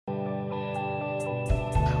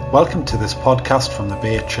Welcome to this podcast from the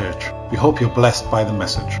Bay Church. We hope you're blessed by the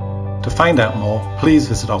message. To find out more, please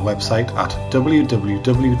visit our website at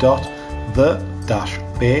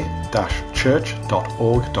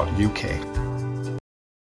www.the-bay-church.org.uk.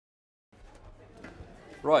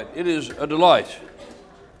 Right, it is a delight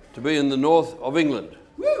to be in the north of England,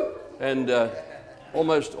 and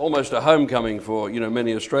almost a homecoming for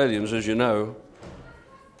many Australians, as you know.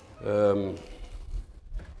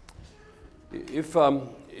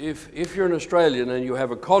 If you're an Australian and you have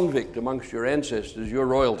a convict amongst your ancestors, you're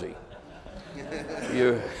royalty.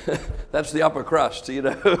 That's the upper crust,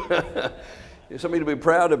 You're something to be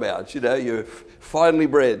proud about, You're finely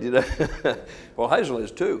bred, Well, Hazel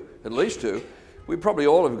has two, at least two. We probably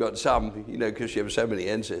all have got some, because you have so many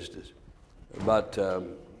ancestors. But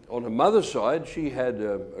on her mother's side, she had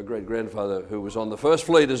a great-grandfather who was on the First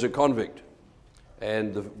Fleet as a convict.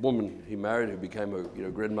 And the woman he married, who became a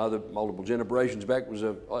grandmother multiple generations back, was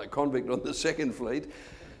a convict on the Second Fleet.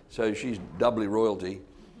 So she's doubly royalty.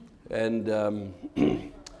 And on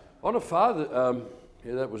a father,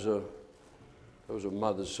 that was a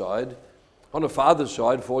mother's side. On a father's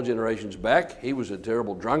side, 4 generations back, he was a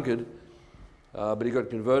terrible drunkard, but he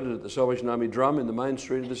got converted at the Salvation Army Drum in the main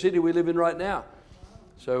street of the city we live in right now.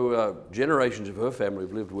 So generations of her family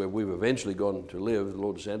have lived where we've eventually gone to live. The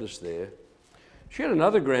Lord sent us there. She had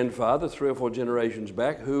another grandfather 3 or 4 generations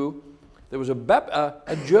back there was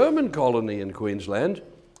a German colony in Queensland,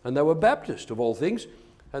 and they were Baptist of all things,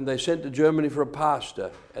 and they sent to Germany for a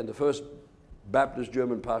pastor, and the first Baptist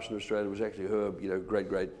German pastor in Australia was actually her,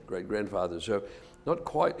 great-grandfather. So not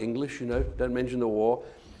quite English, don't mention the war.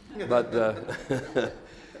 But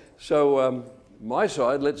so my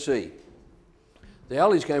side, let's see. The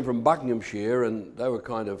Alleys came from Buckinghamshire, and they were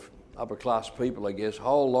kind of upper-class people, I guess.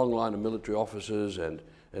 Whole long line of military officers and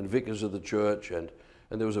vicars of the church, and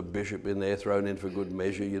there was a bishop in there thrown in for good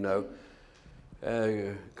measure,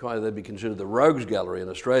 kind of, they'd be considered the rogues gallery in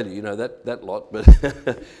Australia, that lot. But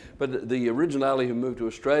but the original Alley who moved to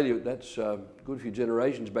Australia, that's a good few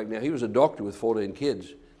generations back now. He was a doctor with 14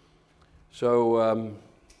 kids. So,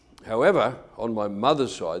 however, on my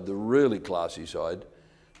mother's side, the really classy side,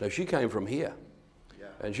 now she came from here.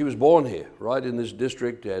 And she was born here, right in this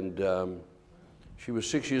district, and she was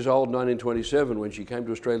 6 years old in 1927 when she came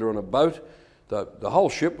to Australia on a boat. The whole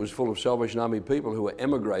ship was full of Salvation Army people who were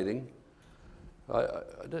emigrating. I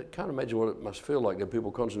can't imagine what it must feel like that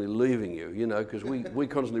people constantly leaving you, because we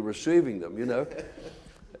constantly receiving them,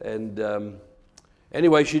 And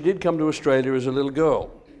anyway, she did come to Australia as a little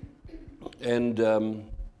girl.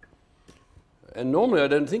 And normally I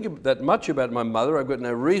don't think that much about my mother. I've got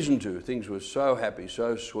no reason to. Things were so happy,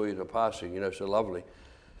 so sweet, a passing, so lovely.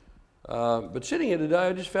 But sitting here today,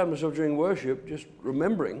 I just found myself during worship just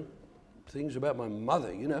remembering things about my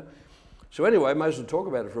mother, So anyway, I may as well talk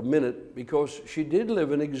about it for a minute, because she did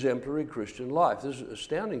live an exemplary Christian life. This is an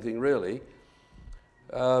astounding thing, really.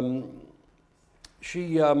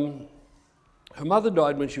 Her mother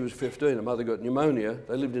died when she was 15. Her mother got pneumonia.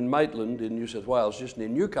 They lived in Maitland in New South Wales, just near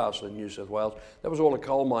Newcastle in New South Wales. That was all a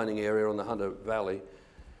coal mining area on the Hunter Valley.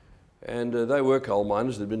 And they were coal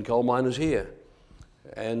miners. There'd been coal miners here.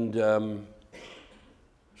 And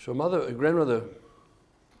so my grandmother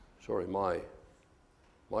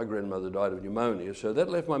died of pneumonia. So that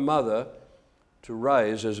left my mother to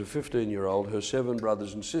raise, as a 15-year-old, her 7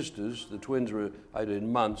 brothers and sisters. The twins were 18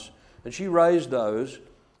 months. And she raised those.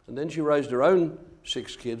 And then she raised her own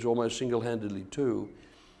 6 kids, almost single-handedly too.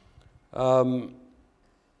 My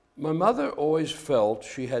mother always felt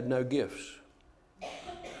she had no gifts.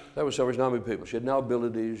 They were Salvation Army people. She had no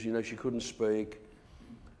abilities, she couldn't speak.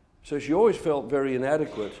 So she always felt very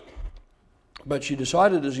inadequate. But she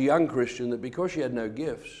decided as a young Christian that because she had no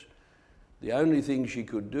gifts, the only thing she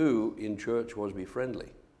could do in church was be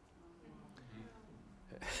friendly.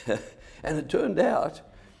 And it turned out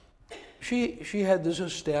she had this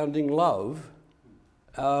astounding love.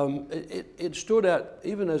 It stood out,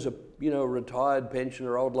 even as a retired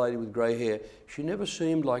pensioner, old lady with grey hair. She never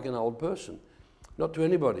seemed like an old person, not to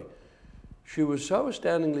anybody. She was so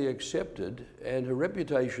astoundingly accepted, and her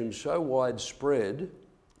reputation so widespread,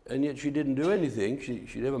 and yet she didn't do anything.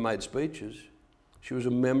 She never made speeches. She was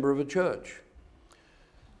a member of a church.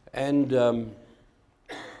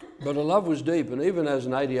 But her love was deep, and even as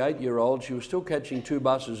an 88-year-old, she was still catching 2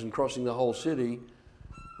 buses and crossing the whole city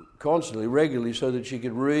constantly, regularly, so that she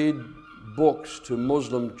could read books to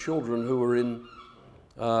Muslim children who were in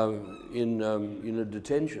a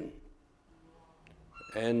detention.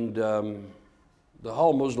 And the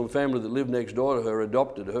whole Muslim family that lived next door to her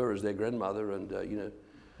adopted her as their grandmother, and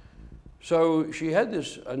So she had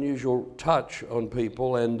this unusual touch on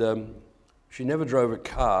people, and She never drove a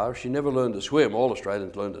car. She never learned to swim. All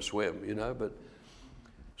Australians learn to swim, but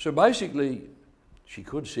so basically she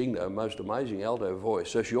could sing, though, most amazing alto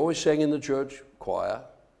voice. So she always sang in the church choir.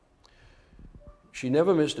 She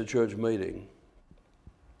never missed a church meeting.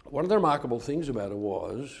 One of the remarkable things about her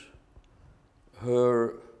was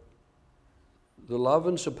the love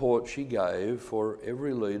and support she gave for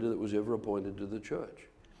every leader that was ever appointed to the church.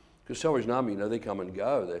 Because Salvation Army, they come and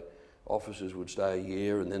go. Their officers would stay a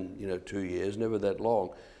year and then, 2 years, never that long.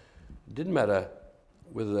 It didn't matter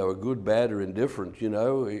whether they were good, bad, or indifferent,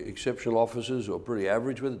 exceptional officers or pretty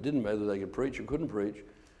average with it. Didn't matter whether they could preach or couldn't preach.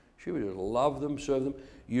 She would just love them, serve them.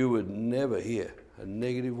 You would never hear a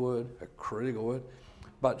negative word, a critical word.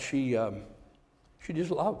 But she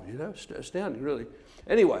just loved, astounding, really.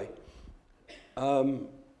 Anyway, and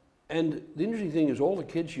the interesting thing is all the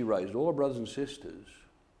kids she raised, all her brothers and sisters,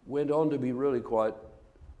 went on to be really quite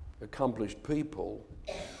accomplished people,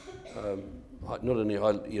 not only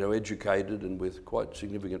educated and with quite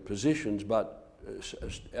significant positions, but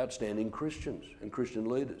outstanding Christians and Christian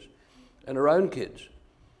leaders, and her own kids.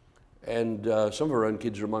 And some of her own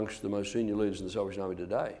kids are amongst the most senior leaders in the Salvation Army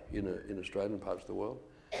today in Australia and parts of the world.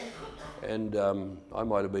 And I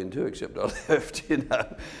might have been too, except I left,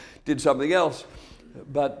 did something else.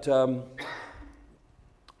 But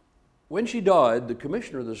when she died, the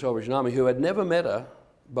commissioner of the Salvation Army, who had never met her,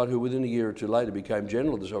 but who within a year or two later became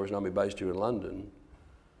general of the Salvation Army based here in London,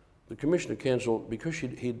 the commissioner cancelled, because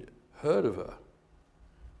he'd heard of her,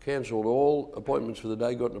 cancelled all appointments for the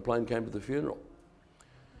day, got in a plane, came to the funeral.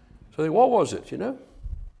 So I think, what was it,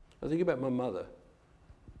 I think about my mother.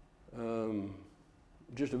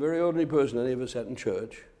 Just a very ordinary person that never sat in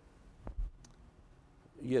church,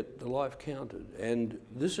 yet the life counted. And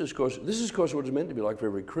this is, of course, what it's meant to be like for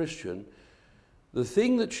every Christian. The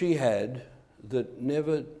thing that she had that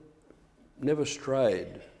never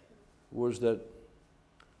strayed was that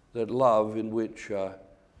love in which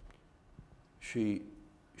she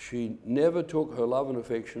never took her love and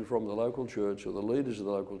affection from the local church or the leaders of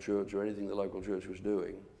the local church or anything the local church was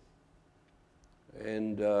doing.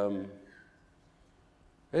 And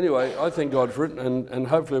anyway, I thank God for it, and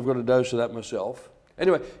hopefully I've got a dose of that myself.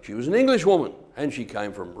 Anyway, she was an English woman, and she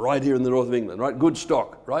came from right here in the north of England, right? Good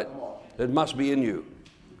stock, right? It must be in you.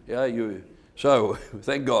 Yeah, So,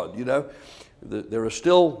 thank God, there are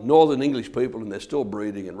still northern English people, and they're still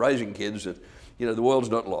breeding and raising kids, and, the world's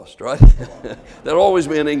not lost, right? They'll always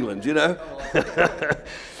be in England,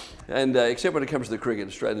 And except when it comes to the cricket,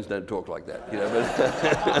 Australians don't talk like that,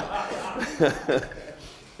 But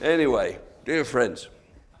anyway, dear friends,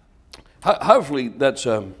 hopefully that's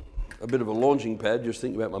a bit of a launching pad, just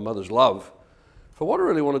thinking about my mother's love, for what I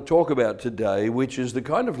really want to talk about today, which is the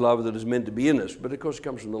kind of love that is meant to be in us, but of course it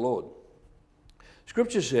comes from the Lord.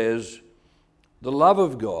 Scripture says, the love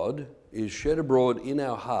of God is shed abroad in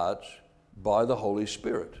our hearts by the Holy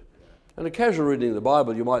Spirit. And a casual reading of the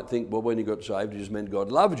Bible, you might think, well, when you got saved, it just meant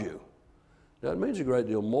God loved you. No, it means a great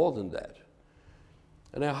deal more than that.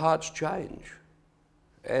 And our hearts change.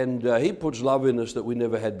 And he puts love in us that we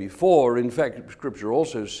never had before. In fact, Scripture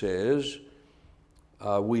also says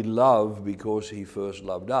we love because he first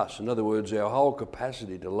loved us. In other words, our whole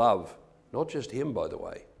capacity to love, not just him, by the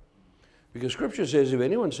way. Because Scripture says if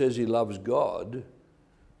anyone says he loves God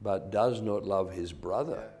but does not love his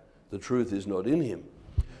brother, the truth is not in him.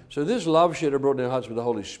 So this love shed abroad in our hearts with the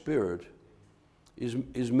Holy Spirit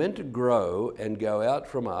is meant to grow and go out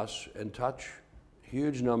from us and touch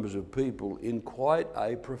huge numbers of people in quite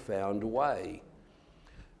a profound way.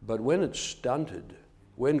 But when it's stunted,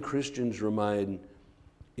 when Christians remain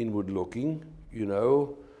inward looking,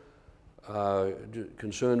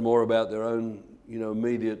 concerned more about their own,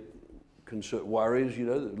 immediate worries,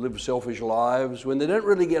 that live selfish lives, when they don't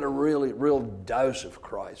really get a real dose of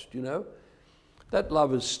Christ, that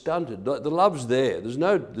love is stunted. The love's there. There's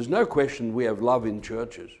no question we have love in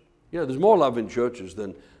churches. There's more love in churches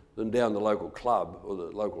than down the local club or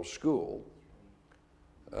the local school.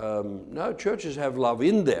 No, churches have love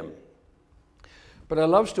in them. But our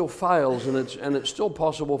love still fails, and it's still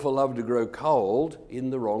possible for love to grow cold in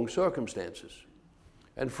the wrong circumstances.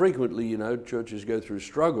 And frequently, churches go through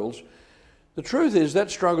struggles. The truth is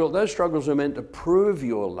those struggles are meant to prove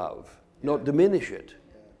your love, not diminish it.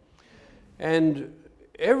 And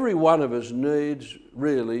every one of us needs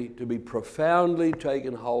really to be profoundly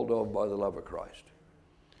taken hold of by the love of Christ.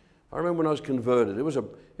 I remember when I was converted, it was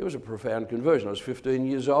a profound conversion. I was 15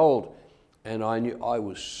 years old, and I knew I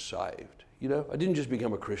was saved. I didn't just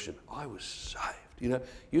become a Christian, I was saved.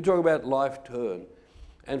 You talk about life turn.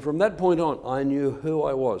 And from that point on, I knew who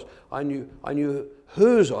I was. I knew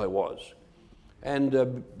whose I was.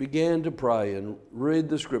 and began to pray and read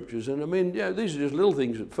the scriptures. And I mean, these are just little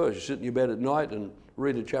things at first. You sit in your bed at night and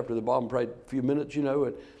read a chapter of the Bible and pray a few minutes,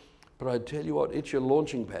 but I tell you what, it's your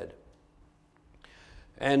launching pad.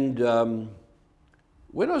 And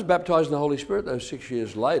when I was baptized in the Holy Spirit, those 6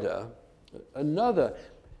 years later,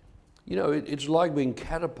 it's like being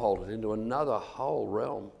catapulted into another whole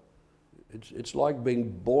realm. It's like being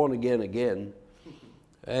born again.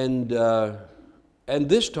 And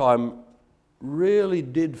this time really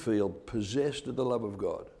did feel possessed of the love of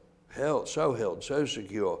God. Held, so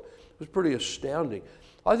secure. It was pretty astounding.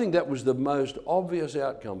 I think that was the most obvious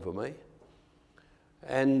outcome for me.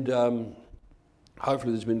 And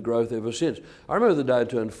hopefully there's been growth ever since. I remember the day I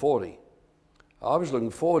turned 40. I was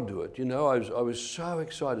looking forward to it. I was so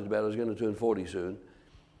excited about it. I was going to turn 40 soon,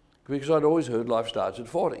 because I'd always heard life starts at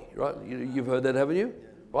 40, right? You've heard that, haven't you?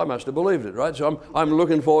 Well, I must have believed it, right? So I'm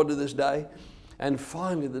looking forward to this day. And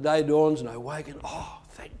finally the day dawns and I wake and,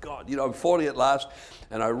 thank God, I'm 40 at last.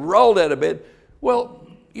 And I rolled out of bed. Well,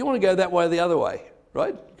 you want to go that way or the other way,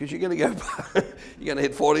 right? Because you're going to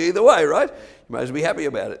hit 40 either way, right? You might as well be happy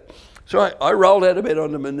about it. So I rolled out of bed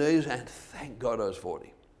onto my knees and thank God I was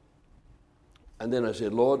 40. And then I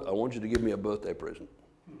said, Lord, I want you to give me a birthday present.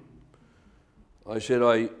 I said,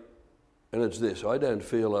 and it's this, I don't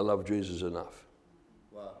feel I love Jesus enough.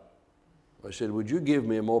 Wow. I said, would you give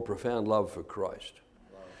me a more profound love for Christ?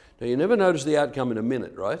 Wow. Now, you never notice the outcome in a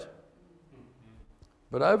minute, right?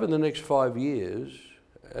 But over the next 5 years,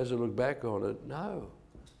 as I look back on it, no.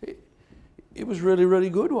 It was really, really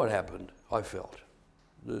good what happened, I felt.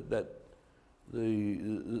 The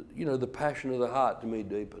passion of the heart to me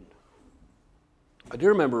deepened. I do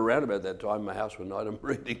remember around about that time in my house one night, I'm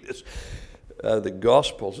reading this, the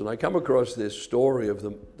Gospels, and I come across this story of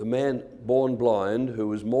the man born blind who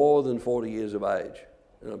was more than 40 years of age.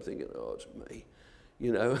 And I'm thinking, it's me,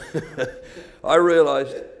 I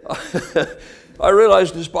realized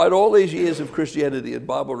despite all these years of Christianity and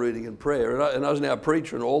Bible reading and prayer, and I was now a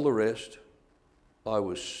preacher and all the rest, I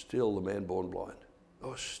was still the man born blind. I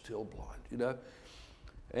was still blind,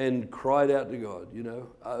 and cried out to God,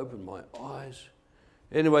 I opened my eyes.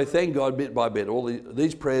 Anyway, thank God, bit by bit, all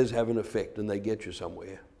these prayers have an effect and they get you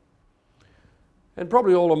somewhere. And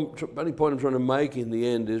probably only point I'm trying to make in the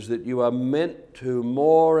end is that you are meant to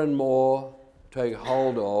more and more take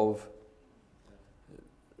hold of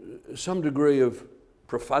some degree of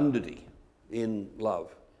profundity in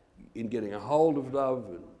love, in getting a hold of love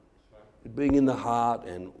and being in the heart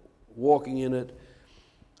and walking in it.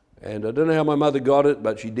 And I don't know how my mother got it,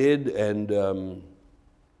 but she did, and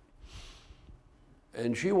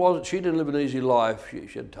she didn't live an easy life. She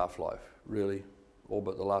had a tough life, really, all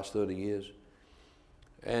but the last 30 years.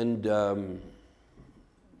 And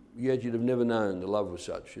yet you'd have never known the love was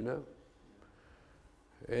such,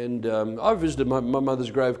 And I've visited my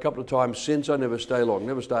mother's grave a couple of times since. I never stay long,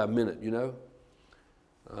 never stay a minute,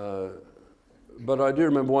 But I do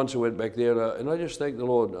remember once I went back there and I just thanked the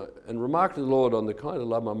Lord and remarked to the Lord on the kind of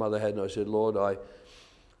love my mother had. And I said, Lord, I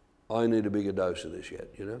need a bigger dose of this yet,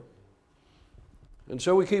 And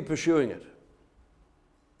so we keep pursuing it.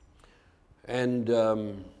 And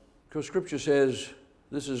because Scripture says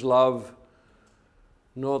this is love,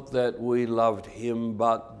 not that we loved him,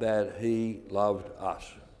 but that he loved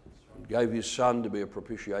us. And gave his Son to be a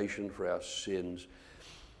propitiation for our sins.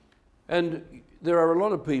 And there are a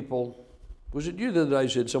lot of people. Was it you the other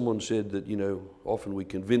day someone said that, often we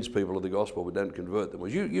convince people of the gospel, we don't convert them?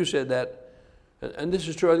 Was you said that? And this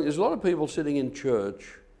is true. I think there's a lot of people sitting in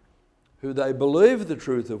church who they believe the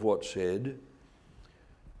truth of what's said,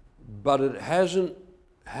 but it hasn't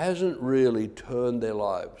really turned their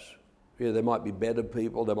lives. Yeah, they might be better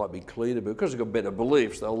people, they might be cleaner, but because they've got better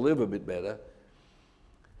beliefs, they'll live a bit better.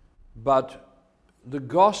 But the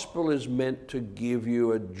gospel is meant to give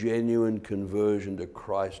you a genuine conversion to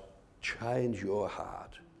Christ, change your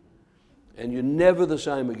heart, and you're never the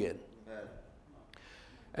same again.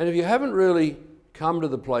 And if you haven't really come to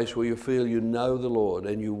the place where you feel you know the Lord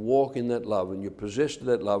and you walk in that love and you're possessed of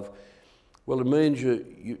that love, well, it means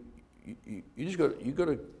you've got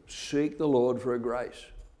to seek the Lord for a grace.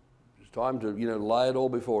 It's time to lay it all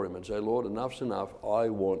before him and say, Lord, enough's enough. I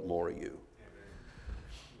want more of you.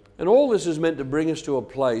 And all this is meant to bring us to a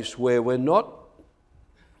place where we're not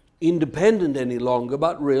independent any longer,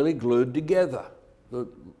 but really glued together. A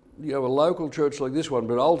local church like this one,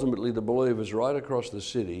 but ultimately the believers right across the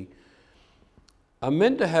city are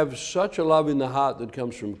meant to have such a love in the heart that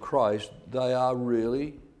comes from Christ, they are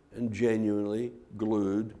really and genuinely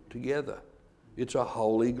glued together. It's a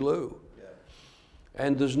holy glue. Yeah.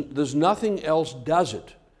 And there's nothing else does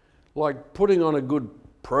it. Like putting on a good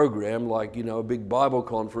program like, a big Bible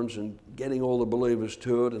conference and getting all the believers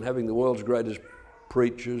to it and having the world's greatest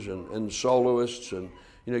preachers and soloists and,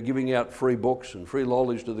 giving out free books and free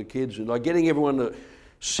lollies to the kids and like getting everyone to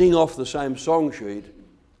sing off the same song sheet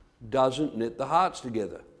doesn't knit the hearts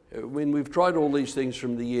together. When we've tried all these things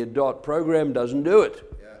from the year dot, program doesn't do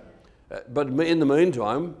it. Yeah. But in the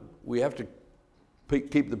meantime, we have to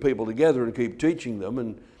keep the people together and keep teaching them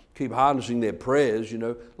and keep harnessing their prayers,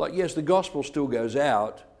 Like, yes, the gospel still goes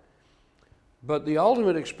out, but the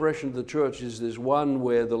ultimate expression of the church is this one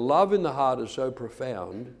where the love in the heart is so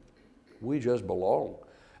profound, we just belong.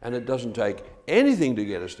 And it doesn't take anything to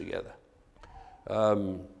get us together.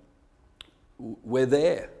 We're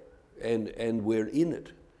there and we're in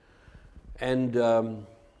it. And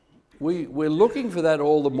we're looking for that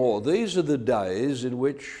all the more. These are the days in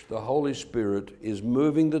which the Holy Spirit is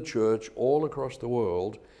moving the church all across the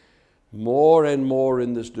world more and more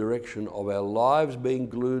in this direction of our lives being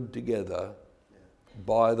glued together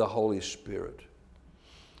by the Holy Spirit.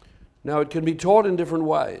 Now, it can be taught in different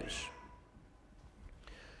ways,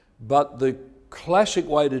 but the classic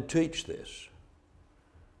way to teach this,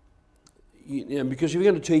 because if you're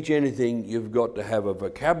going to teach anything, you've got to have a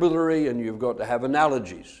vocabulary and you've got to have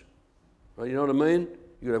analogies. Right, you know what I mean?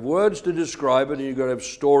 You've got to have words to describe it and you've got to have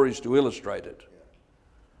stories to illustrate it.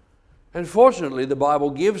 And fortunately, the Bible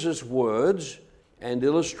gives us words and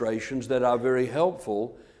illustrations that are very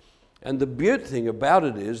helpful. And the beautiful thing about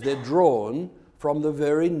it is they're drawn from the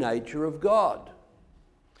very nature of God.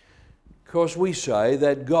 Of course, we say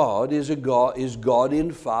that God is God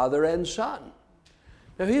in Father and Son.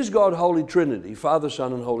 Now, here's God, Holy Trinity, Father,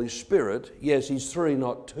 Son, and Holy Spirit. Yes, he's three,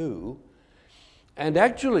 not two. And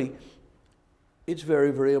actually, it's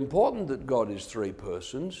very, very important that God is three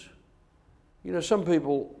persons. Some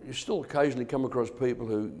people, you still occasionally come across people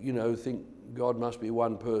who, think God must be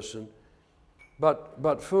one person.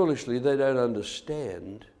 But foolishly, they don't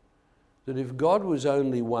understand that if God was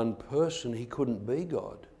only one person, he couldn't be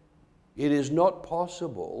God. It is not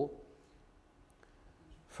possible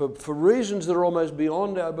for reasons that are almost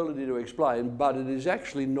beyond our ability to explain, but it is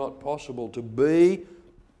actually not possible to be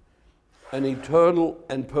an eternal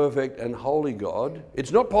and perfect and holy God.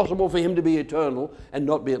 It's not possible for him to be eternal and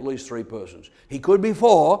not be at least three persons. He could be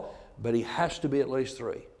four, but he has to be at least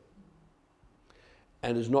three.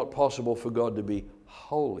 And it's not possible for God to be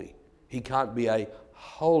holy. He can't be a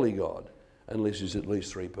holy God unless he's at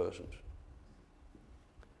least three persons.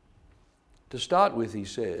 To start with, he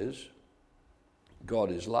says,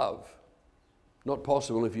 God is love. Not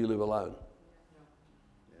possible if you live alone.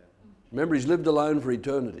 Remember, he's lived alone for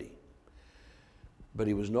eternity. But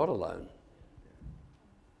he was not alone.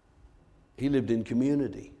 He lived in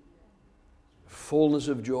community, fullness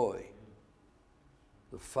of joy.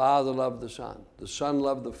 The Father loved the Son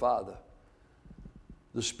loved the Father,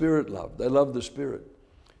 the Spirit loved. They loved the Spirit.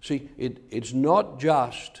 See, it's not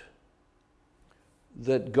just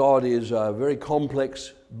that God is a very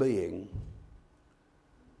complex being.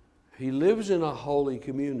 He lives in a holy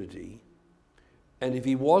community, and if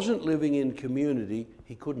he wasn't living in community,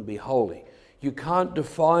 he couldn't be holy. You can't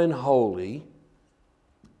define holy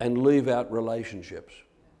and leave out relationships.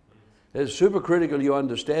 It's super critical you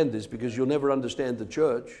understand this, because you'll never understand the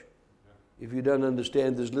church if you don't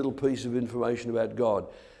understand this little piece of information about God.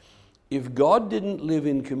 If God didn't live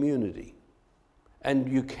in community,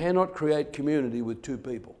 and you cannot create community with two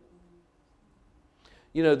people.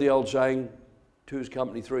 You know the old saying, two's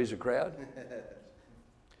company, three's a crowd?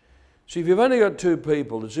 See, if you've only got two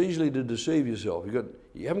people, it's easy to deceive yourself.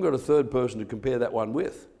 You haven't got a third person to compare that one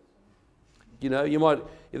with. You might,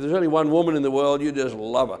 if there's only one woman in the world, you just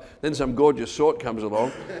love her. Then some gorgeous sort comes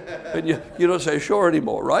along, and you're not so sure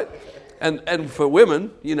anymore, right? And for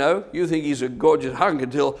women, you think he's a gorgeous hunk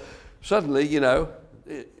until suddenly,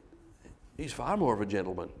 he's far more of a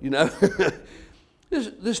gentleman,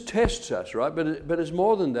 This tests us, right? But it's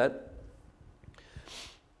more than that.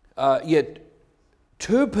 Yet,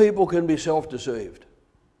 two people can be self-deceived.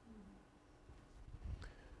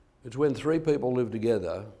 It's when three people live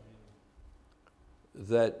together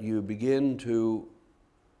that you begin to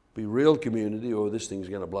be real community, or this thing's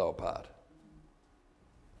going to blow apart.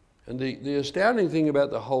 And the astounding thing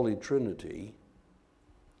about the Holy Trinity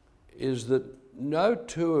is that no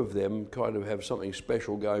two of them kind of have something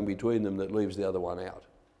special going between them that leaves the other one out.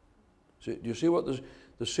 So do you see what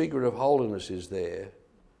the secret of holiness is there,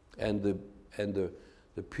 and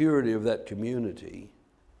the purity of that community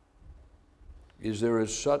is there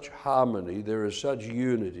is such harmony, there is such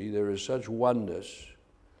unity, there is such oneness,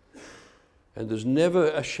 and there's never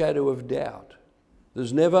a shadow of doubt.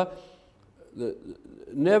 There's never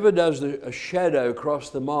never does a shadow cross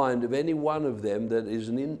the mind of any one of them that is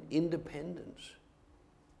an independence.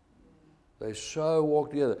 They so walk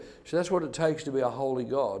together. So that's what it takes to be a holy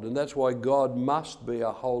God, and that's why God must be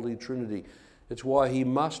a holy Trinity. It's why he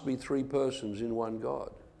must be three persons in one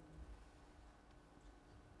God.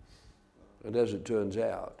 And as it turns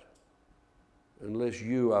out, unless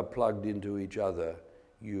you are plugged into each other,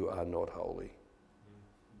 you are not holy.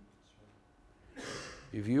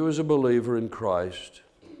 If you as a believer in Christ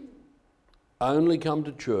only come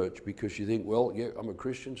to church because you think, well, yeah, I'm a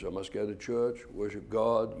Christian, so I must go to church, worship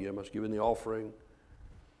God, I must give in the offering,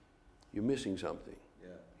 you're missing something. Yeah.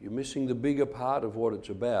 You're missing the bigger part of what it's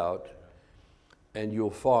about, and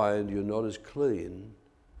you'll find you're not as clean,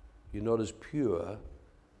 you're not as pure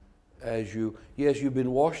as you. Yes, you've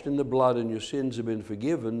been washed in the blood and your sins have been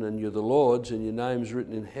forgiven and you're the Lord's and your name's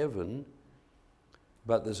written in heaven,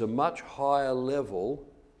 but there's a much higher level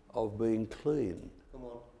of being clean. Come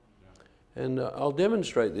on. And I'll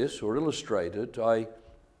demonstrate this or illustrate it. I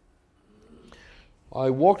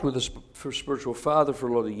walked with a spiritual father for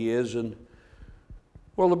a lot of years, and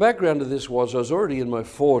well, the background of this was I was already in my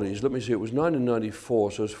 40s. Let me see, it was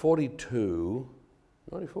 1994, so I was 42.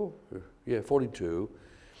 94? Yeah, 42.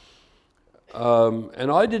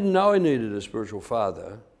 And I didn't know I needed a spiritual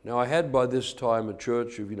father. Now, I had by this time a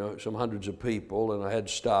church of, some hundreds of people, and I had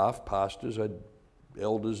staff, pastors, I had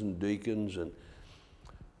elders and deacons, and,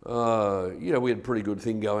 we had a pretty good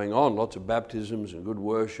thing going on, lots of baptisms and good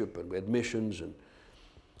worship, and we had missions, and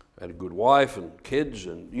I had a good wife and kids,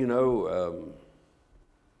 and, you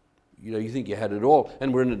think you had it all.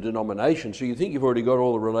 And we're in a denomination, so you think you've already got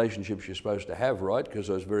all the relationships you're supposed to have, right? Because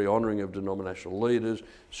I was very honouring of denominational leaders,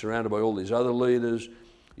 surrounded by all these other leaders.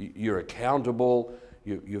 You're accountable.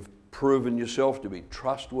 You've proven yourself to be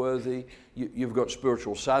trustworthy. You've got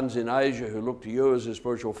spiritual sons in Asia who look to you as a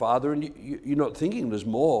spiritual father, and you're not thinking there's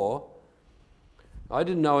more. I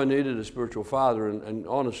didn't know I needed a spiritual father, and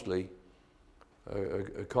honestly,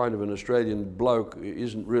 a kind of an Australian bloke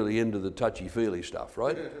isn't really into the touchy-feely stuff,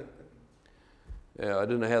 right? Yeah, I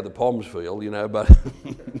don't know how the Poms feel, but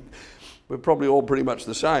we're probably all pretty much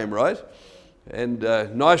the same, right? And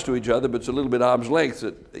nice to each other, but it's a little bit arm's length,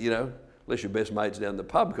 unless your best mate's down the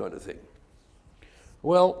pub kind of thing.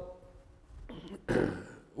 Well,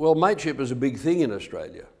 mateship is a big thing in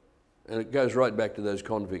Australia, and it goes right back to those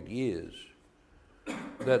convict years.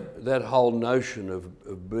 That whole notion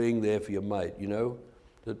of being there for your mate,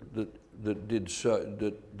 that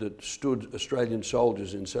stood Australian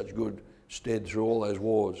soldiers in such good stead through all those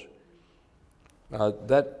wars.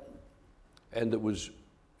 That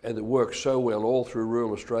worked so well all through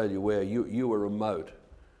rural Australia, where you were remote,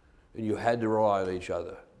 and you had to rely on each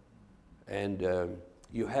other, and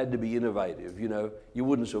you had to be innovative. You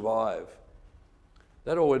wouldn't survive.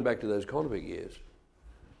 That all went back to those convict years.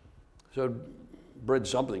 So it bred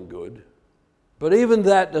something good, but even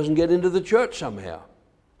that doesn't get into the church somehow.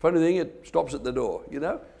 Funny thing, it stops at the door.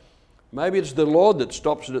 Maybe it's the Lord that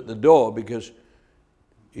stops it at the door because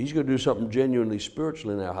he's going to do something genuinely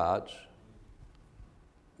spiritual in our hearts.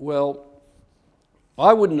 Well,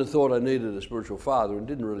 I wouldn't have thought I needed a spiritual father and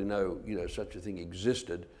didn't really know, such a thing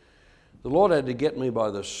existed. The Lord had to get me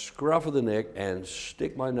by the scruff of the neck and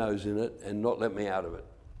stick my nose in it and not let me out of it.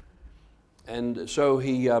 And so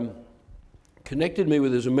he connected me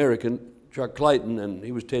with his American, Chuck Clayton, and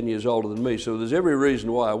he was 10 years older than me, so there's every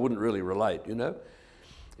reason why I wouldn't really relate,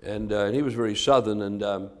 And he was very southern,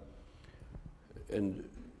 and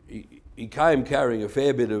he came carrying a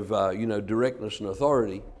fair bit of, directness and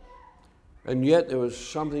authority. And yet there was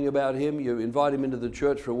something about him. You invite him into the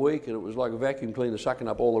church for a week, and it was like a vacuum cleaner sucking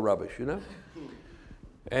up all the rubbish,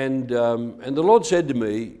 And the Lord said to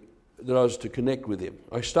me that I was to connect with him.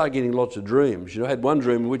 I started getting lots of dreams. I had one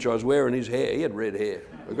dream in which I was wearing his hair. He had red hair.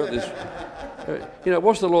 I got this.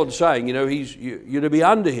 What's the Lord saying? You're to be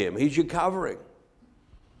under him. He's your covering.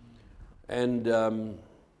 And the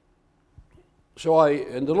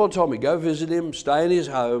Lord told me, go visit him, stay in his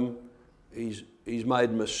home. He's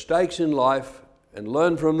made mistakes in life, and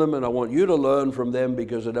learn from them, and I want you to learn from them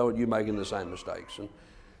because I don't want you making the same mistakes. And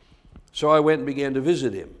so I went and began to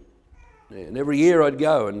visit him. And every year I'd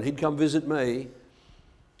go, and he'd come visit me.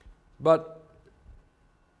 But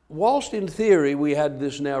whilst in theory we had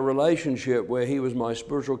this now relationship where he was my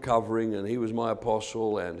spiritual covering, and he was my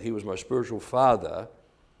apostle, and he was my spiritual father,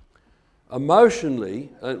 emotionally,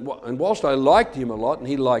 and whilst I liked him a lot, and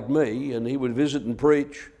he liked me, and he would visit and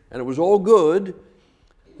preach, and it was all good,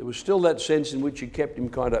 there was still that sense in which you kept him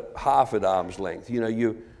kind of half at arm's length.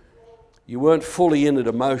 You weren't fully in it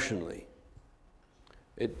emotionally.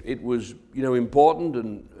 It was, important,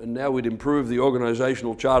 and now we'd improve the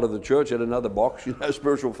organisational chart of the church, add another box,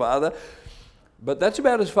 spiritual father. But that's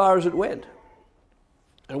about as far as it went.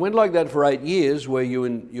 And it went like that for 8 years, where you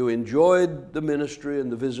enjoyed the ministry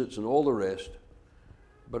and the visits and all the rest,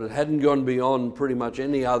 but it hadn't gone beyond pretty much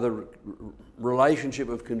any other relationship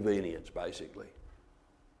of convenience, basically.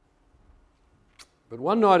 But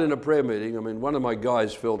one night in a prayer meeting, one of my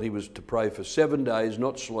guys felt he was to pray for 7 days,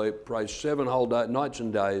 not sleep, pray 7 whole nights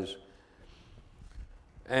and days.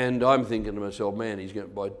 And I'm thinking to myself, man,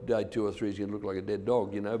 by day 2 or 3, he's going to look like a dead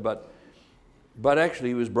dog, But actually,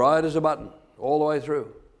 he was bright as a button all the way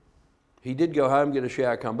through. He did go home, get a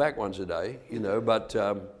shower, come back once a day, but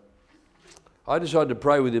I decided to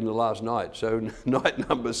pray with him the last night. So night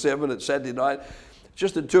number 7, it's Saturday night,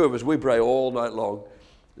 just the two of us, we pray all night long.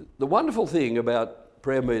 The wonderful thing about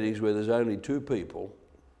prayer meetings where there's only 2 people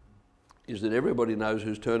is that everybody knows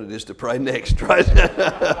whose turn it is to pray next, right?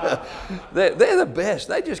 They're the best.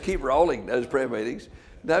 They just keep rolling, those prayer meetings.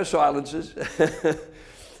 No silences.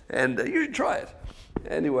 And you should try it.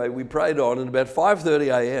 Anyway, we prayed on, and about 5:30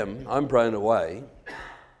 a.m., I'm praying away.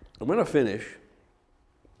 And when I finish,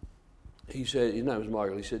 he said, his name was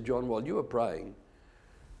Michael, he said, John, while you were praying,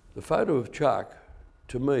 the photo of Chuck,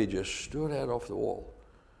 to me, just stood out off the wall.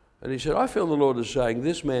 And he said, I feel the Lord is saying,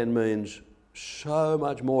 this man means so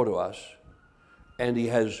much more to us, and he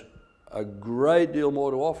has a great deal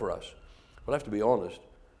more to offer us. But I have to be honest,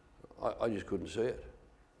 I just couldn't see it.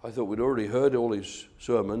 I thought we'd already heard all his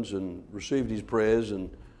sermons and received his prayers, and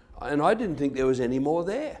I didn't think there was any more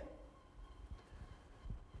there.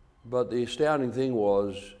 But the astounding thing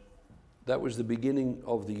was, that was the beginning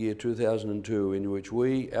of the year 2002, in which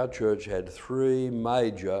our church, had 3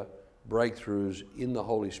 major breakthroughs in the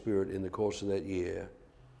Holy Spirit in the course of that year.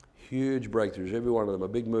 Huge breakthroughs, every one of them a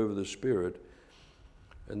big move of the Spirit.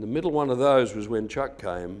 And the middle one of those was when Chuck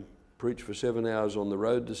came, preached for 7 hours on the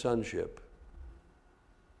road to sonship.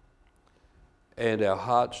 And our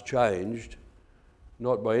hearts changed,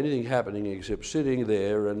 not by anything happening except sitting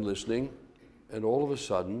there and listening. And all of a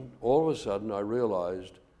sudden, I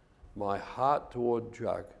realised my heart toward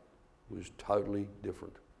Chuck was totally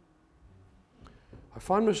different. I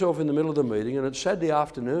find myself in the middle of the meeting, and it's Saturday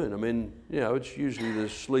afternoon. It's usually the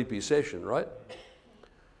sleepy session, right?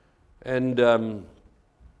 And all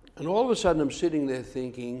of a sudden, I'm sitting there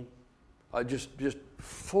thinking, I just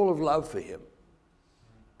full of love for him,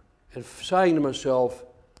 and saying to myself,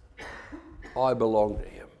 I belong to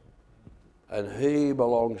him, and he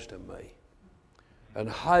belongs to me. And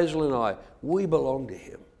Hazel and I, we belong to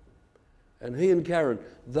him. And he and Karen,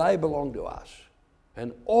 they belong to us.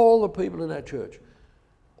 And all the people in our church,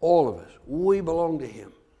 all of us, we belong to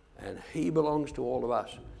him, and he belongs to all of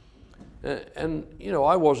us. And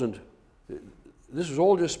I wasn't, this was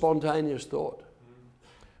all just spontaneous thought.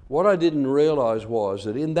 What I didn't realise was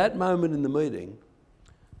that in that moment in the meeting,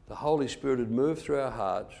 the Holy Spirit had moved through our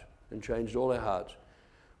hearts and changed all our hearts.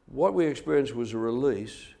 What we experienced was a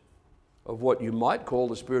release of what you might call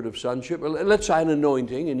the spirit of sonship. Let's say an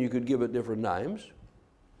anointing, and you could give it different names.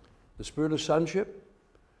 The spirit of sonship,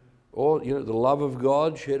 or the love of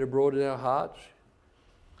God shed abroad in our hearts.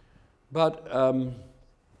 But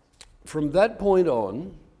from that point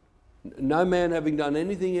on, no man having done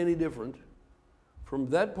anything any different, from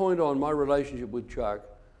that point on, my relationship with Chuck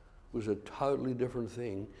was a totally different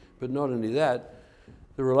thing. But not only that,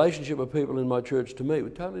 the relationship of people in my church to me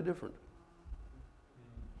was totally different.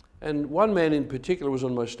 And one man in particular was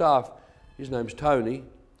on my staff. His name's Tony.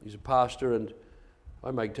 He's a pastor, and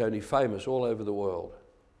I make Tony famous all over the world.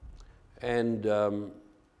 And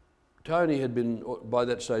Tony had been, by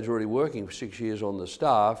that stage, already working for 6 years on the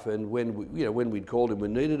staff. And when we'd called him, we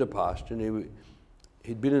needed a pastor, and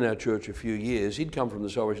he'd been in our church a few years. He'd come from the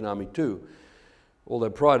Salvation Army too,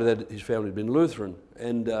 although prior to that, his family had been Lutheran.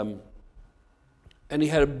 And he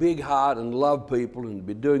had a big heart and loved people, and had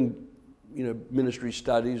been doing ministry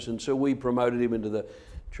studies, and so we promoted him into the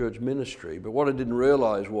church ministry. But what I didn't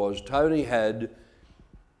realise was Tony had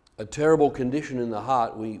a terrible condition in the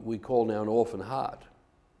heart we call now an orphan heart.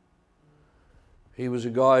 He was a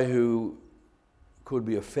guy who could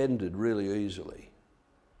be offended really easily.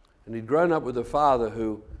 And he'd grown up with a father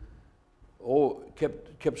who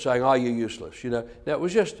kept saying, "Oh, you're useless." Now it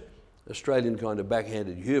was just Australian kind of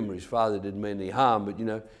backhanded humour. His father didn't mean any harm, but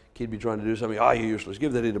kid be trying to do something, "Oh, you're useless,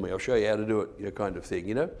 give that in to me, I'll show you how to do it," kind of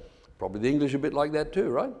thing, Probably the English a bit like that too,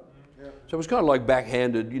 right? Yeah. So it was kind of like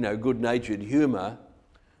backhanded, good-natured humour,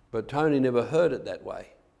 but Tony never heard it that way.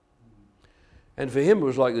 And for him it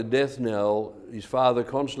was like the death knell, his father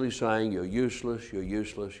constantly saying, "You're useless, you're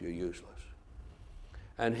useless, you're useless."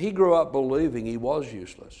 And he grew up believing he was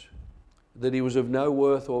useless. that he was of no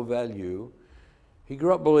worth or value. He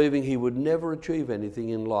grew up believing he would never achieve anything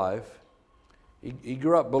in life. He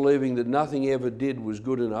grew up believing that nothing he ever did was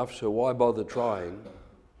good enough, so why bother trying?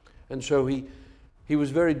 And so he was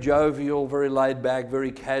very jovial, very laid back,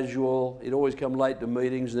 very casual. He'd always come late to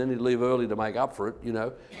meetings, and then he'd leave early to make up for it, you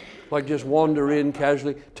know. Like just wander in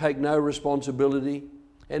casually, take no responsibility.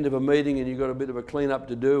 End of a meeting and you've got a bit of a clean up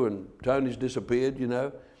to do and Tony's disappeared, you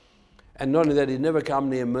know. And not only that, he'd never come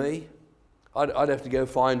near me. I'd have to go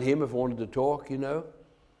find him if I wanted to talk, you know.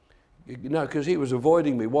 No, because he was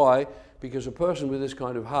avoiding me. Why? Because a person with this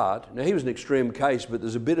kind of heart, now he was an extreme case, but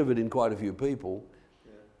there's a bit of it in quite a few people.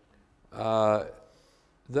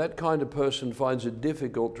 That kind of person finds it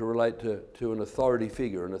difficult to relate to an authority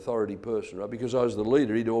figure, an authority person, right? Because I was the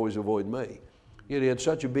leader, he'd always avoid me. Yet he had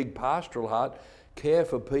such a big pastoral heart, care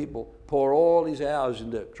for people, pour all his hours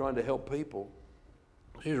into trying to help people.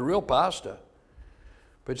 He's a real pastor.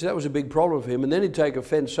 But that was a big problem for him. And then he'd take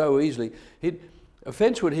offence so easily.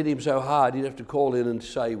 Offence would hit him so hard, he'd have to call in and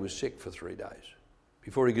say he was sick for 3 days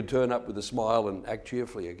before he could turn up with a smile and act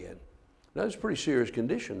cheerfully again. Now, that's a pretty serious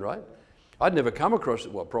condition, right? I'd never come across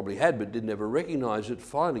it, well, probably had, but didn't ever recognise it.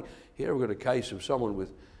 Finally, here I've got a case of someone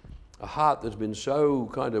with a heart that's been so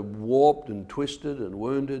kind of warped and twisted and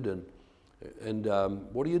wounded, and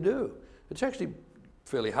what do? It's actually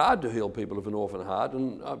fairly hard to heal people of an orphan heart,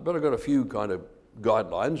 but I've got a few kind of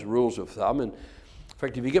guidelines, rules of thumb, and in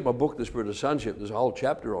fact, if you get my book, The Spirit of Sonship, there's a whole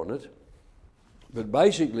chapter on it. But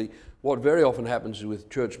basically, what very often happens is with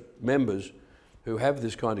church members who have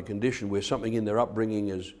this kind of condition where something in their upbringing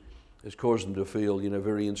has caused them to feel,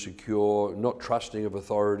 very insecure, not trusting of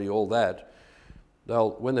authority, all that.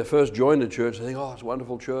 When they first join the church, they think, oh, it's a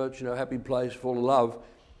wonderful church, happy place, full of love.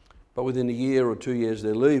 But within a year or 2 years,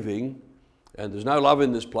 they're leaving, and there's no love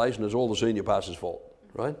in this place, and it's all the senior pastor's fault,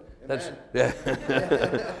 right?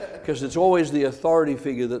 Because it's always the authority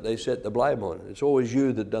figure that they set the blame on. It's always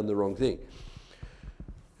you that done the wrong thing.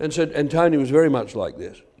 And Tony was very much like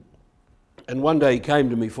this. And one day he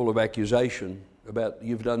came to me full of accusation about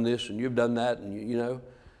you've done this and you've done that, and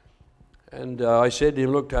And I said to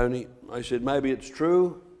him, look, Tony, I said, maybe it's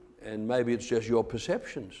true and maybe it's just your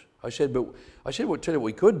perceptions. I said, well, tell you what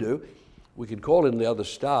we could do. We could call in the other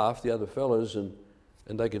staff, the other fellas, and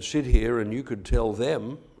they could sit here and you could tell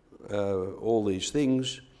them all these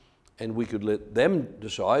things, and we could let them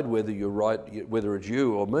decide whether you're right, whether it's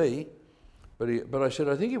you or me. But I said,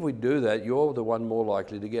 I think if we do that, you're the one more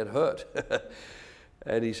likely to get hurt.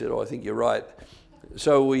 And he said, oh, I think you're right.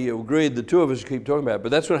 So we agreed, the two of us keep talking about it,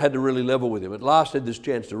 but that's when I had to really level with him. At last I had this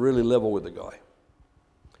chance to really level with the guy.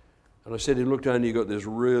 And I said to him, look, Tony, you've got this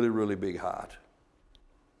really, really big heart.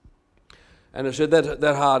 And I said,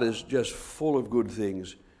 that heart is just full of good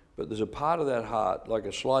things, but there's a part of that heart, like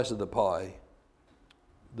a slice of the pie,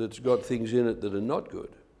 that's got things in it that are not good.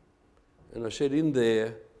 And I said, in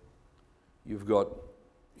there, you've got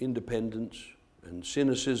independence and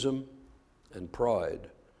cynicism and pride.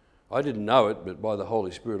 I didn't know it, but by the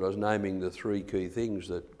Holy Spirit I was naming the three key things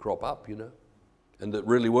that crop up, and that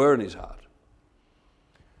really were in his heart.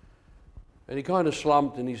 And he kind of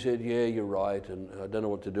slumped and he said, yeah, you're right, and I don't know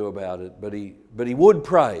what to do about it. But he would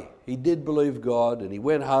pray. He did believe God, and he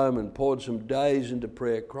went home and poured some days into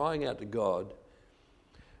prayer, crying out to God.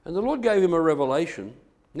 And the Lord gave him a revelation.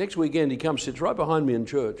 Next weekend he comes, sits right behind me in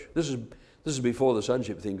church. This is before the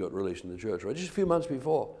sonship thing got released in the church, right? Just a few months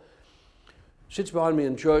before. Sits behind me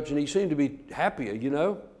in church, and he seemed to be happier,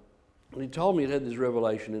 And he told me he'd had this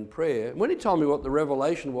revelation in prayer. And when he told me what the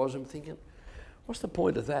revelation was, I'm thinking, what's the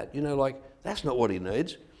point of that? That's not what he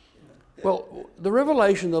needs. Well, the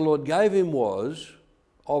revelation the Lord gave him was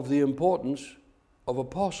of the importance of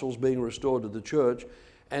apostles being restored to the church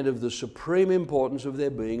and of the supreme importance of there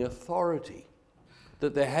being authority.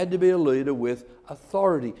 That there had to be a leader with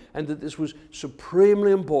authority, and that this was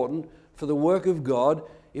supremely important for the work of God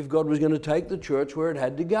if God was going to take the church where it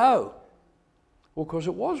had to go. Well, because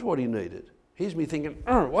it was what he needed. Here's me thinking,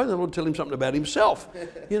 why didn't the Lord tell him something about himself?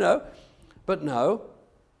 But no,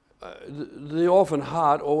 the orphan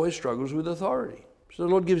heart always struggles with authority. So the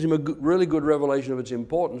Lord gives him a really good revelation of its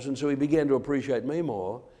importance, and so he began to appreciate me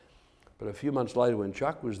more. But a few months later, when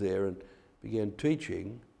Chuck was there and began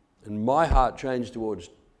teaching, and my heart changed towards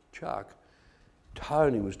Chuck,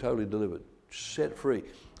 Tony was totally delivered, set free.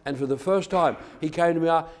 And for the first time, he came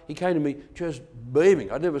to me just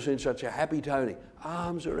beaming. I'd never seen such a happy Tony,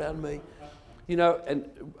 arms around me. And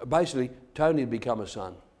basically, Tony had become a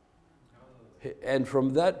son. And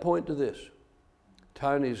from that point to this,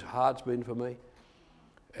 Tony's heart's been for me.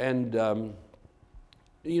 And, so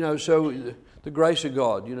the grace of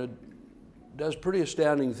God, does pretty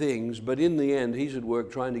astounding things, but in the end, he's at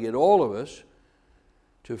work trying to get all of us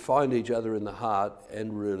to find each other in the heart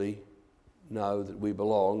and really know that we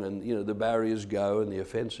belong. And, the barriers go and the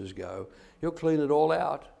offences go. He'll clean it all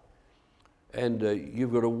out. And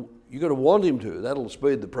you've got to want him to. That'll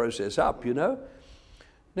speed the process up,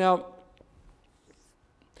 Now,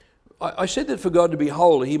 I said that for God to be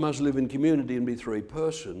holy, he must live in community and be three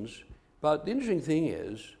persons. But the interesting thing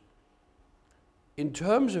is, in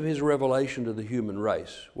terms of his revelation to the human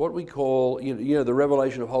race, what we call, the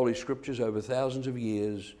revelation of Holy Scriptures over thousands of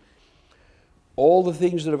years, all the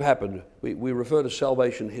things that have happened, we refer to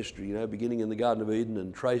salvation history, beginning in the Garden of Eden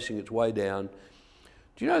and tracing its way down.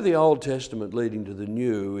 Do you know the Old Testament leading to the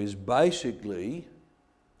New is basically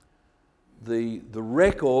the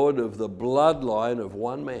record of the bloodline of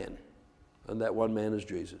one man, and that one man is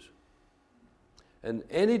Jesus. And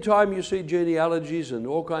any time you see genealogies and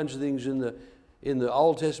all kinds of things in the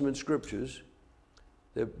Old Testament scriptures,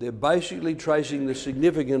 they're basically tracing the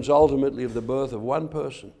significance ultimately of the birth of one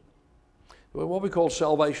person. What we call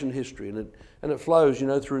salvation history, and it flows,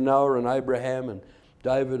 through Noah and Abraham and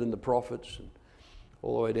David and the prophets, and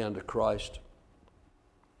all the way down to Christ.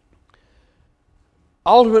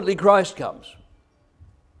 Ultimately, Christ comes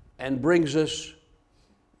and brings us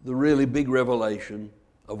the really big revelation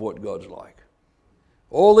of what God's like.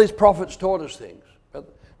 All these prophets taught us things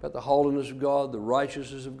about the holiness of God, the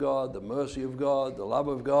righteousness of God, the mercy of God, the love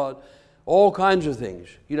of God, all kinds of things,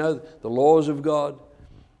 the laws of God.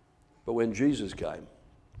 But when Jesus came,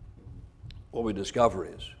 what we discover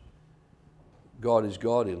is God is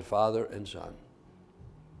God in Father and Son.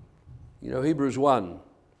 Hebrews 1,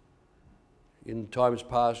 in times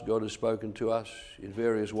past God has spoken to us in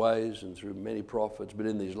various ways and through many prophets, but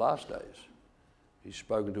in these last days he's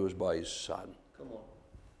spoken to us by his Son. Come on.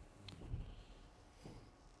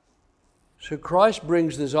 So Christ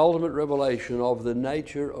brings this ultimate revelation of the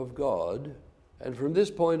nature of God, and from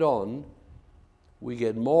this point on we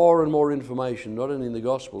get more and more information, not only in the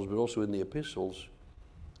Gospels but also in the epistles,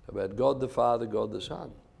 about God the Father, God the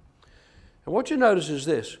Son. And what you notice is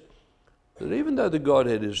this, that even though the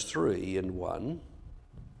Godhead is three in one,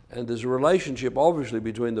 and there's a relationship obviously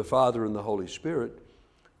between the Father and the Holy Spirit,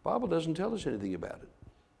 the Bible doesn't tell us anything about it.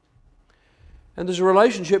 And there's a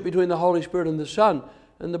relationship between the Holy Spirit and the Son,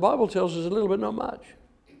 and the Bible tells us a little bit, not much.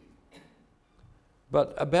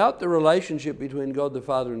 But about the relationship between God the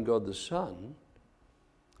Father and God the Son,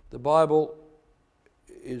 the Bible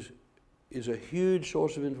is a huge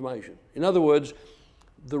source of information. In other words,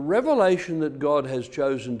 the revelation that God has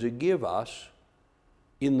chosen to give us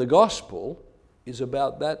in the gospel is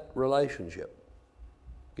about that relationship.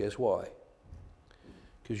 Guess why?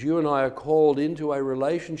 Because you and I are called into a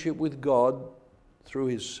relationship with God through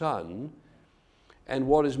his Son, and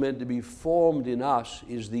what is meant to be formed in us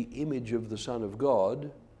is the image of the Son of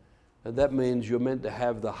God, and that means you're meant to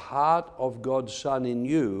have the heart of God's Son in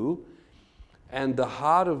you, and the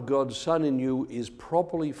heart of God's Son in you is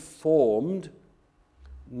properly formed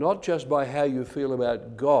not just by how you feel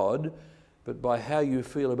about God, but by how you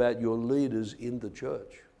feel about your leaders in the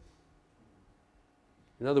church.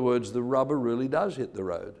 In other words, the rubber really does hit the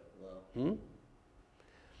road. Wow.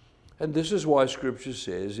 And this is why Scripture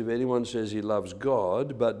says, if anyone says he loves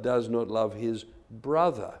God but does not love his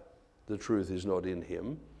brother, the truth is not in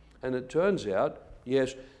him. And it turns out,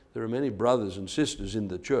 yes, there are many brothers and sisters in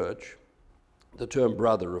the church. The term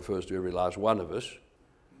brother refers to every last one of us.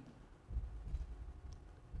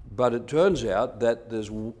 But it turns out that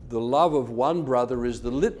the love of one brother is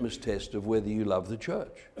the litmus test of whether you love the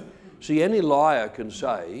church. See, any liar can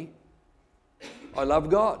say, I love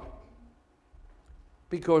God.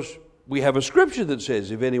 Because we have a scripture that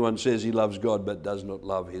says, if anyone says he loves God but does not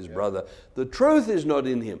love his brother, the truth is not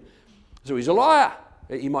in him. So he's a liar.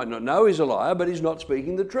 He might not know he's a liar, but he's not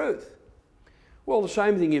speaking the truth. Well, the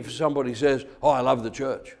same thing if somebody says, I love the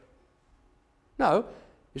church. No,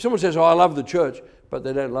 if someone says, I love the church, but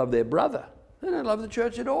they don't love their brother, they don't love the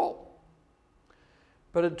church at all.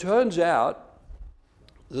 But it turns out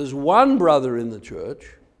there's one brother in the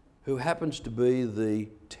church who happens to be the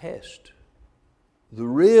test, the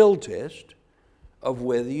real test of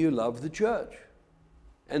whether you love the church,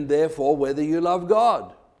 and therefore whether you love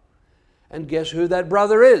God. And guess who that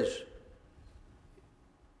brother is?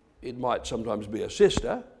 It might sometimes be a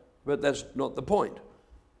sister, but that's not the point.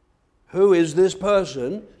 Who is this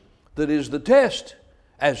person that is the test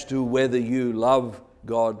as to whether you love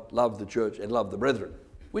God, love the church, and love the brethren?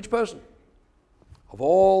 Which person? Of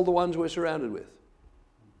all the ones we're surrounded with.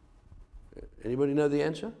 Anybody know the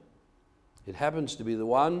answer? It happens to be the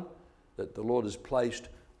one that the Lord has placed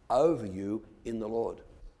over you in the Lord.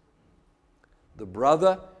 The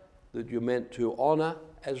brother that you're meant to honour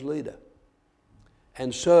as leader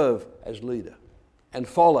and serve as leader and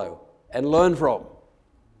follow and learn from.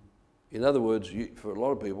 In other words, for a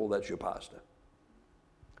lot of people, that's your pastor.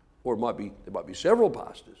 Or there might be several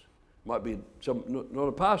pastors. It might be not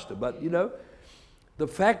a pastor, but the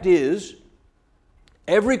fact is,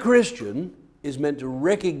 every Christian is meant to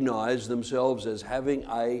recognize themselves as having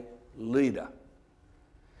a leader.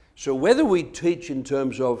 So whether we teach in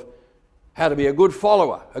terms of how to be a good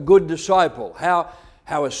follower, a good disciple,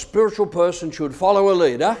 how a spiritual person should follow a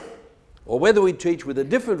leader, or whether we teach with a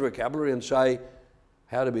different vocabulary and say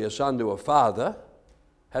how to be a son to a father,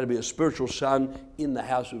 how to be a spiritual son in the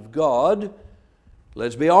house of God,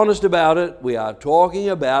 let's be honest about it, we are talking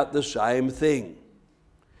about the same thing.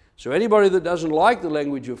 So anybody that doesn't like the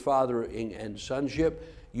language of fathering and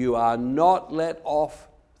sonship, you are not let off,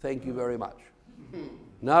 thank you very much.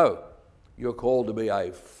 No, you're called to be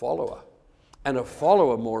a follower. And a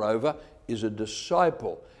follower, moreover, is a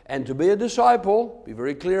disciple. And to be a disciple, be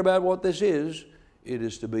very clear about what this is, it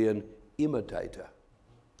is to be an imitator.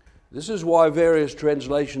 This is why various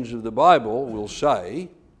translations of the Bible will say,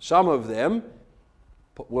 some of them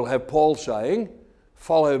will have Paul saying,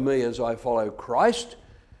 follow me as I follow Christ,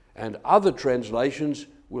 and other translations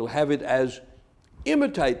will have it as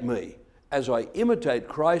imitate me as I imitate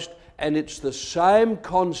Christ, and it's the same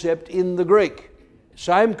concept in the Greek,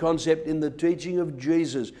 same concept in the teaching of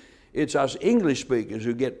Jesus. It's us English speakers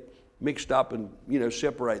who get mixed up and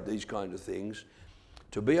separate these kind of things.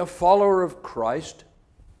 To be a follower of Christ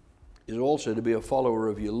is also to be a follower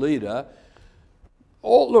of your leader.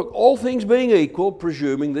 All things being equal,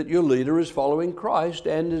 presuming that your leader is following Christ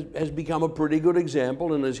and has become a pretty good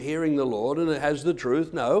example and is hearing the Lord and it has the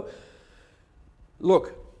truth. No.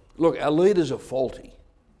 Look, our leaders are faulty.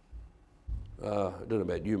 I don't know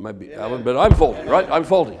about you, maybe Alan, but I'm faulty, right? I'm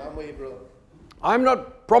faulty. I'm with you, brother. I'm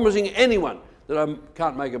not promising anyone that I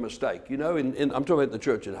can't make a mistake, I'm talking about the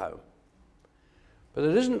church at home. But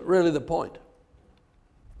it isn't really the point.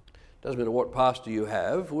 Doesn't matter what pastor you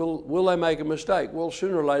have. Will they make a mistake? Well,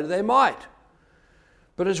 sooner or later they might.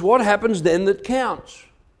 But it's what happens then that counts.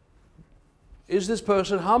 Is this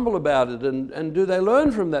person humble about it? And do they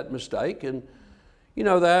learn from that mistake? And,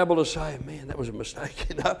 they're able to say, man, that was a mistake,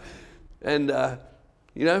 And,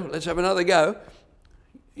 let's have another go.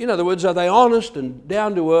 In other words, are they honest and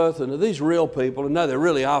down to earth? And are these real people? And no, they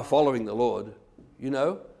really are following the Lord,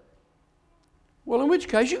 Well, in which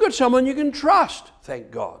case, you've got someone you can trust, thank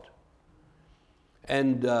God.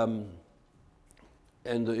 And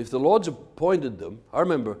if the Lord's appointed them, I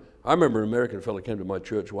remember an American fellow came to my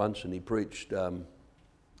church once and he preached a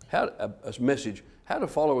message, how to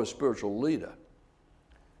follow a spiritual leader.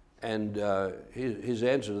 And his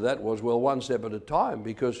answer to that was, well, one step at a time,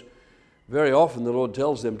 because very often the Lord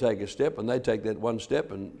tells them take a step and they take that one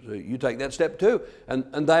step and so you take that step too. And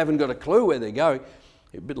they haven't got a clue where they're going.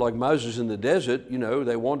 A bit like Moses in the desert,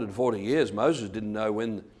 they wandered 40 years. Moses didn't know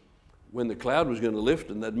when the cloud was going to lift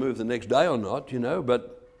and they'd move the next day or not,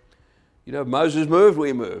 but, if Moses moved,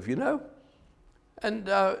 we move, And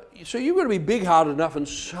so you've got to be big-hearted enough and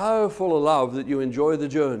so full of love that you enjoy the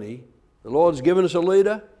journey. The Lord's given us a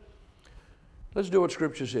leader. Let's do what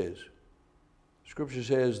Scripture says. Scripture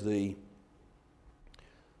says the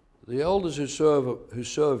elders who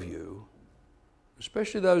serve you,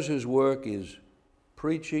 especially those whose work is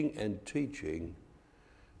preaching and teaching,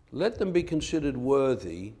 let them be considered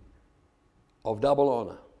worthy of double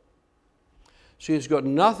honor. See, it's got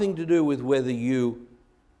nothing to do with whether you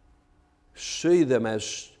see them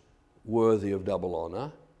as worthy of double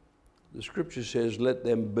honor. The Scripture says, let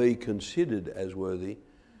them be considered as worthy.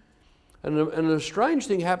 And a strange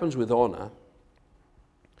thing happens with honor.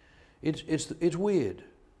 It's weird,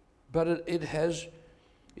 but it has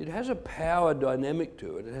a power dynamic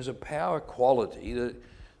to it. It has a power quality.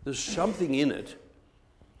 There's something in it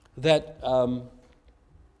that.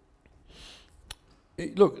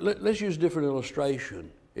 Look, let's use a different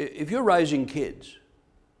illustration. If you're raising kids,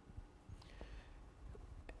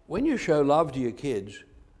 when you show love to your kids,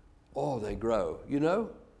 they grow,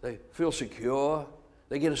 They feel secure.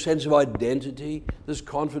 They get a sense of identity. There's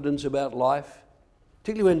confidence about life,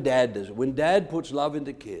 particularly when Dad does it. When Dad puts love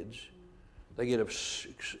into kids, they get a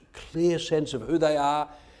clear sense of who they are,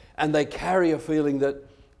 and they carry a feeling that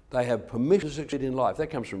they have permission to succeed in life. That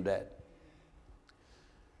comes from Dad.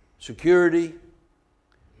 Security.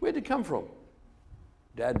 Where'd it come from?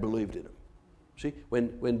 Dad believed in them. See,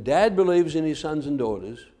 when Dad believes in his sons and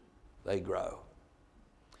daughters, they grow.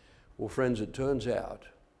 Well, friends, it turns out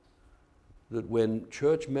that when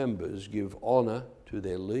church members give honor to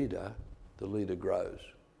their leader, the leader grows.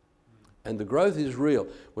 And the growth is real.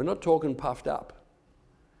 We're not talking puffed up.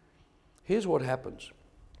 here's what happens.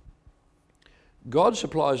 God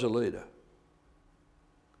supplies a leader,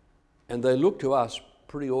 and they look to us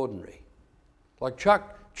pretty ordinary. Like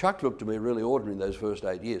Chuck looked to me really ordinary in those first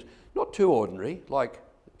 8 years. Not too ordinary, like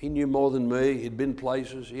he knew more than me, he'd been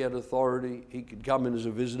places, he had authority, he could come in as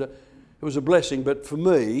a visitor. It was a blessing, but for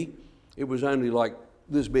me, it was only like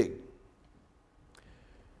this big.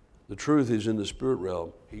 The truth is, in the spirit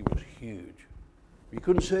realm, he was huge. You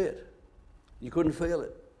couldn't see it, you couldn't feel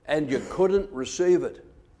it, and you couldn't receive it.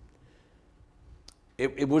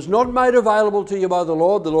 It was not made available to you by the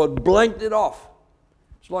Lord blanked it off.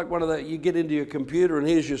 It's like one of the, you get into your computer and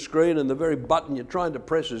here's your screen and the very button you're trying to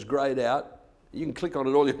press is greyed out. You can click on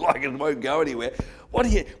it all you like and it won't go anywhere. What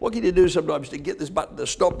can you do sometimes to get this button to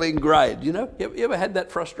stop being greyed? You know, you ever had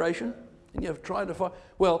that frustration? And you've tried to find,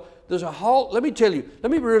 well, there's a whole, let me tell you,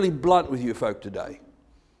 let me be really blunt with you folk today.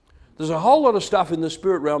 There's a whole lot of stuff in the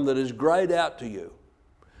spirit realm that is greyed out to you.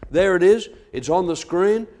 There it is, it's on the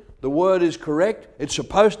screen, the word is correct, it's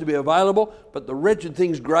supposed to be available, but the wretched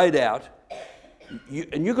thing's greyed out.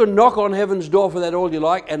 And you can knock on heaven's door for that all you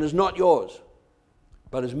like, and it's not yours.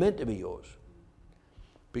 But it's meant to be yours.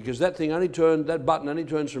 Because that button only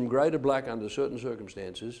turns from grey to black under certain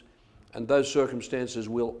circumstances, and those circumstances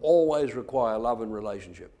will always require love and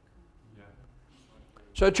relationship. Yeah.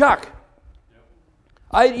 So Chuck,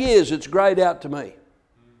 8 years it's greyed out to me.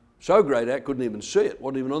 So greyed out, couldn't even see it,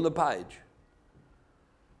 wasn't even on the page.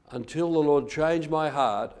 Until the Lord changed my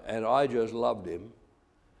heart, and I just loved him.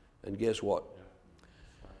 And guess what?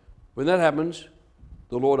 When that happens,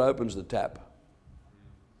 the Lord opens the tap.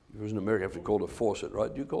 If it was in America, you have to call it a faucet,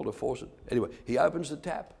 right? Do you call it a faucet? Anyway, he opens the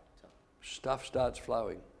tap. Stuff starts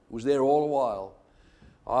flowing. It was there all the while.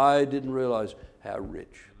 I didn't realize how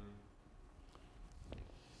rich.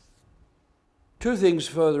 Two things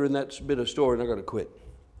further in that bit of story, and I've got to quit.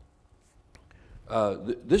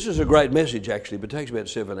 This is a great message, actually, but it takes about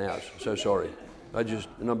 7 hours. So sorry. And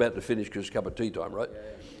I'm about to finish because it's a cup of tea time, right?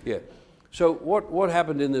 Yeah. So what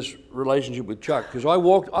happened in this relationship with Chuck? Because I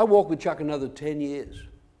walked with Chuck another 10 years.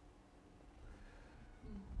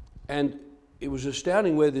 And it was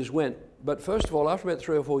astounding where this went. But first of all, after about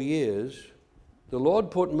 3 or 4 years, the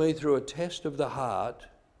Lord put me through a test of the heart.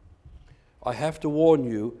 I have to warn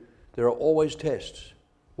you, there are always tests.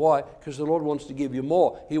 Why? Because the Lord wants to give you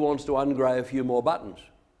more. He wants to ungrey a few more buttons.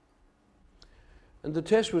 And the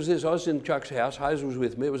test was this. I was in Chuck's house. Hazel was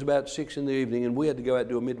with me. It was about 6 in the evening, and we had to go out and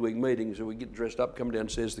do a midweek meeting, so we get dressed up, come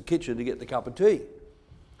downstairs to the kitchen to get the cup of tea.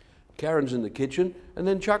 Karen's in the kitchen, and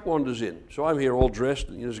then Chuck wanders in. So I'm here all dressed,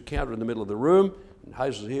 and there's a counter in the middle of the room, and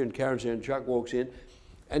Hazel's here, and Karen's here, and Chuck walks in.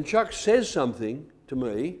 And Chuck says something to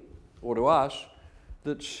me, or to us,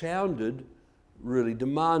 that sounded really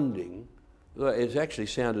demanding. It actually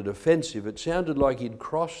sounded offensive. It sounded like he'd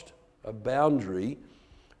crossed a boundary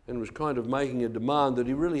and was kind of making a demand that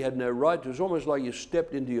he really had no right to. It was almost like you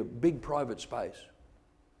stepped into your big private space.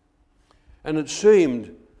 And it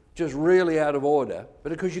seemed just really out of order, but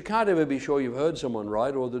because you can't ever be sure you've heard someone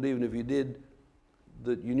right, or that even if you did,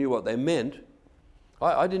 that you knew what they meant.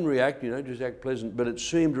 I didn't react, just act pleasant, but it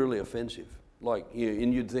seemed really offensive.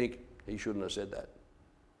 And you'd think, he shouldn't have said that.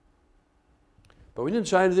 But we didn't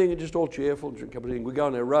say anything, just all cheerful, drink a cup of tea. We go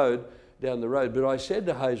on our road, down the road, but I said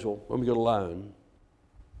to Hazel, when we got alone,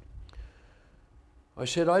 I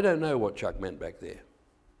said, I don't know what Chuck meant back there.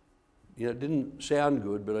 It didn't sound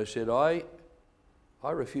good, but I said, I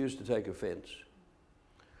refuse to take offence.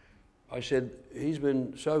 I said, he's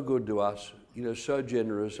been so good to us, so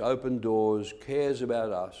generous, open doors, cares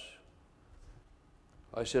about us.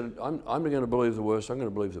 I said, I'm not going to believe the worst, I'm going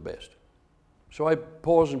to believe the best. So I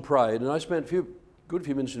paused and prayed, and I spent a good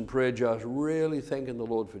few minutes in prayer just really thanking the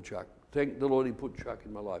Lord for Chuck. Thank the Lord he put Chuck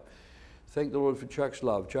in my life. Thank the Lord for Chuck's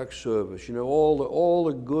love, Chuck's service, all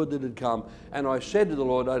the good that had come. And I said to the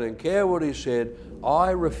Lord, I don't care what he said,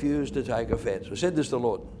 I refuse to take offence. I said this to the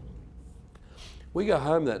Lord. We go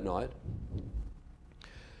home that night,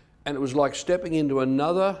 and it was like stepping into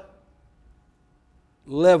another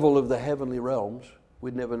level of the heavenly realms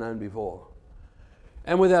we'd never known before.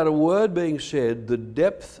 And without a word being said, the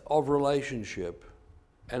depth of relationship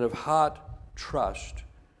and of heart trust,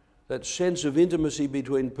 that sense of intimacy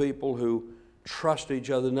between people who trust each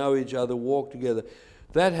other, know each other, walk together,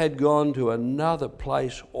 that had gone to another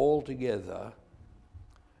place altogether.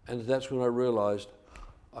 And that's when I realised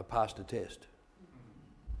I passed a test.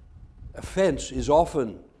 Offence is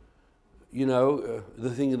often, the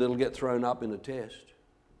thing that'll get thrown up in a test.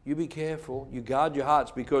 You be careful, you guard your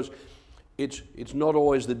hearts, because it's not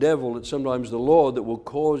always the devil, it's sometimes the Lord that will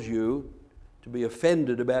cause you to be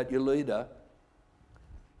offended about your leader,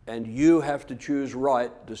 and you have to choose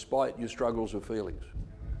right despite your struggles or feelings.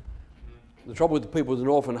 The trouble with the people with an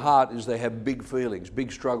orphan heart is they have big feelings,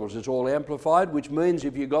 big struggles. It's all amplified, which means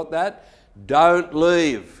if you got that, don't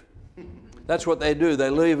leave. That's what they do. They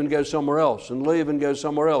leave and go somewhere else, and leave and go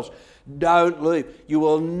somewhere else. Don't leave. You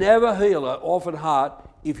will never heal an orphan heart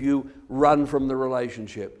if you run from the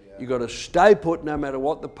relationship. Yeah. You've got to stay put no matter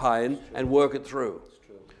what the pain and work it through.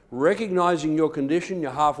 Recognizing your condition,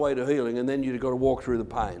 you're halfway to healing, and then you've got to walk through the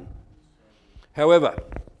pain. However,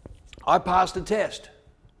 I passed a test.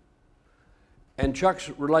 And Chuck's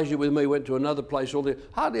relationship with me went to another place.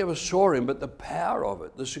 Hardly ever saw him, but the power of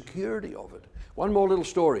it, the security of it. One more little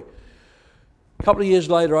story. A couple of years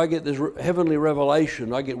later, I get this heavenly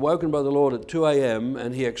revelation. I get woken by the Lord at 2 a.m.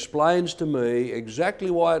 and he explains to me exactly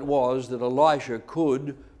why it was that Elisha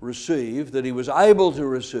could receive, that he was able to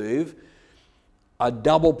receive a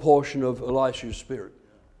double portion of Elisha's spirit.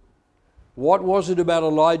 What was it about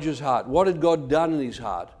Elijah's heart? What had God done in his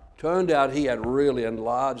heart? Turned out he had really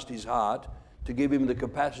enlarged his heart to give him the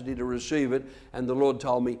capacity to receive it, and the Lord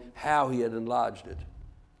told me how he had enlarged it.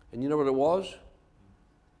 And you know what it was?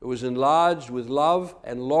 It was enlarged with love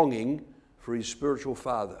and longing for his spiritual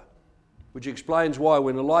father, which explains why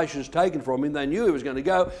when Elisha's taken from him, they knew he was going to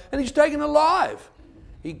go, and he's taken alive.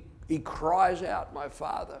 He cries out, "My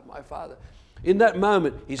father, my father." In that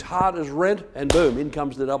moment, his heart is rent, and boom, in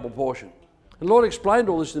comes the double portion. And the Lord explained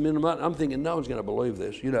all this to me in a moment. I'm thinking, no one's going to believe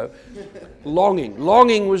this, you know.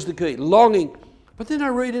 Longing was the key, longing. But then I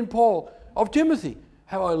read in Paul of Timothy,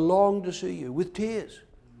 how I long to see you with tears.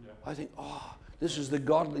 Yeah. I think, this is the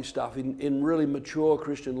godly stuff in really mature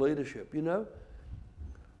Christian leadership, you know.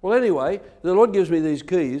 Well, anyway, the Lord gives me these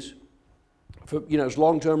keys for, it's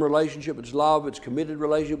long-term relationship, it's love, it's committed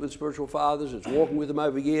relationship with spiritual fathers, it's walking with them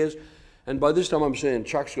over years. And by this time I'm saying,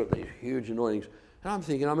 Chuck's got these huge anointings. And I'm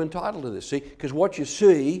thinking, I'm entitled to this. See, because what you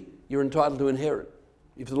see, you're entitled to inherit.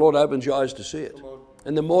 If the Lord opens your eyes to see it.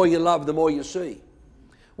 And the more you love, the more you see.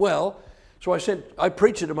 Well, so I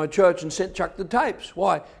preached it at my church and sent Chuck the tapes.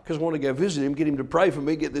 Why? Because I want to go visit him, get him to pray for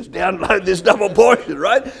me, get this download, this double portion,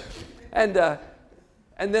 right? And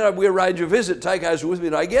then we arrange a visit, take Hazel with me,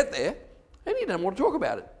 and I get there, and he doesn't want to talk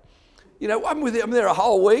about it. I'm there a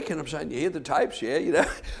whole week, and I'm saying, you hear the tapes? Yeah,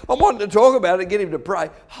 I'm wanting to talk about it, get him to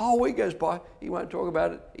pray. Whole week goes by, he won't talk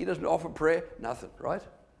about it. He doesn't offer prayer, nothing, right?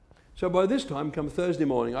 So by this time, come Thursday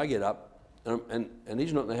morning, I get up, and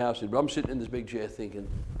he's not in the house, but I'm sitting in this big chair thinking,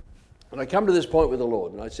 and I come to this point with the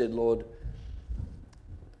Lord, and I said, Lord,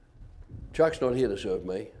 Chuck's not here to serve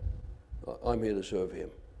me. I'm here to serve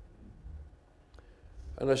him.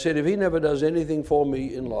 And I said, if he never does anything for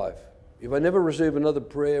me in life, if I never receive another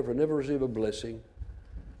prayer, if I never receive a blessing,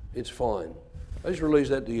 it's fine. I just release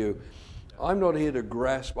that to you. I'm not here to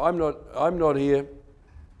grasp. I'm not here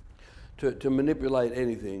to manipulate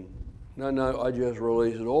anything. No, I just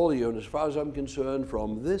release it all to you. And as far as I'm concerned,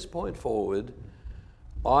 from this point forward,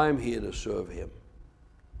 I'm here to serve him.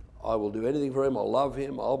 I will do anything for him. I'll love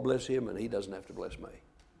him. I'll bless him, and he doesn't have to bless me.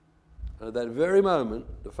 And at that very moment,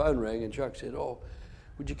 the phone rang, and Chuck said,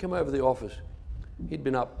 would you come over to the office? He'd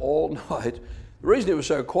been up all night. The reason it was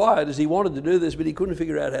so quiet is he wanted to do this, but he couldn't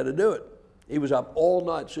figure out how to do it. He was up all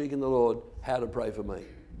night seeking the Lord how to pray for me.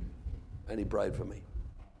 And he prayed for me.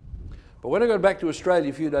 But when I got back to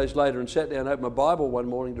Australia a few days later and sat down and opened my Bible one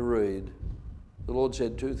morning to read, the Lord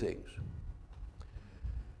said two things.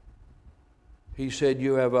 He said,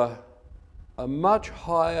 you have a much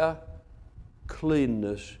higher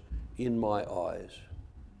cleanness in my eyes.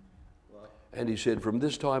 Wow. And he said, from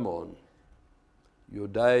this time on, your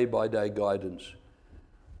day-by-day guidance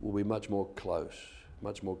will be much more close,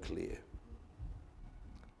 much more clear.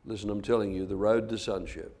 Listen, I'm telling you, the road to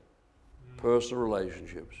sonship, personal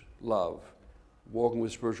relationships, love, walking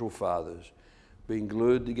with spiritual fathers, being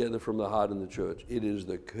glued together from the heart in the church, it is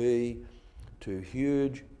the key to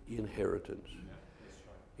huge inheritance.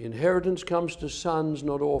 Inheritance comes to sons,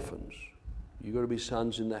 not orphans. You've got to be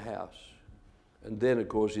sons in the house. And then, of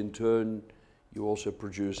course, in turn, you also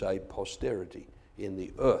produce a posterity in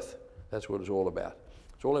the earth. That's what it's all about.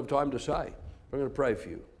 It's all I have time to say. I'm going to pray for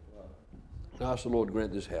you. And ask the Lord to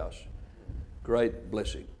grant this house great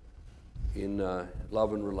blessing in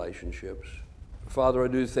love and relationships. Father, I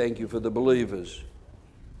do thank you for the believers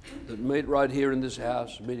that meet right here in this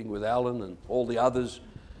house, meeting with Alan and all the others.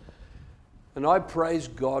 And I praise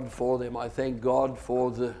God for them. I thank God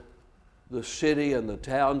for the city and the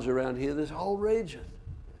towns around here, this whole region.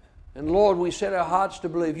 And Lord, we set our hearts to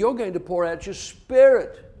believe you're going to pour out your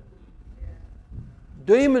Spirit.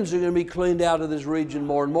 Demons are going to be cleaned out of this region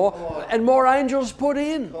more and more angels put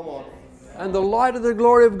in. And the light of the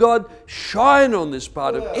glory of God shine on this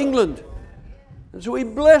part of England. And so we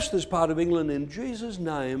bless this part of England in Jesus'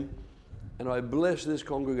 name. And I bless this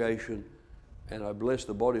congregation and I bless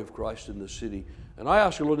the body of Christ in the city. And I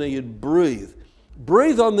ask you, Lord, now you'd breathe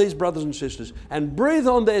on these brothers and sisters, and breathe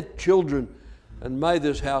on their children, and may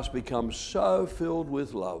this house become so filled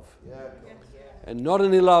with love. And not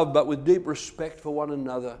only love, but with deep respect for one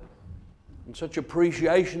another, and such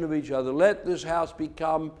appreciation of each other. Let this house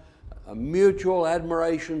become a mutual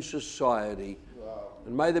admiration society.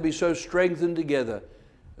 And may they be so strengthened together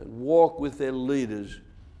and walk with their leaders.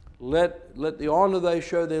 Let the honor they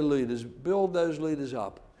show their leaders, build those leaders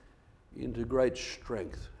up into great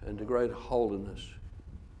strength and to great holiness.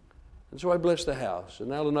 And so I bless the house.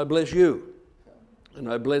 And Alan, I bless you.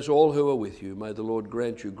 And I bless all who are with you. May the Lord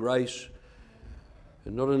grant you grace.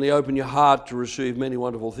 And not only open your heart to receive many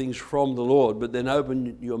wonderful things from the Lord, but then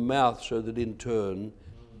open your mouth so that in turn,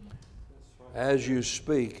 as you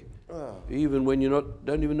speak, even when you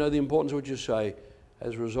don't even know the importance of what you say,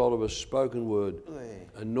 as a result of a spoken word,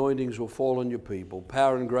 anointings will fall on your people.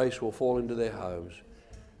 Power and grace will fall into their homes.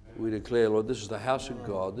 We declare, Lord, this is the house of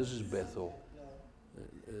God. This is Bethel.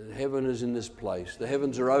 Heaven is in this place. The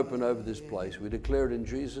heavens are open over this place. We declare it in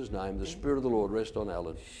Jesus' name. The Spirit of the Lord rest on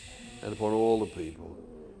Alan and upon all the people.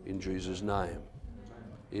 In Jesus' name.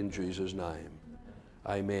 In Jesus' name.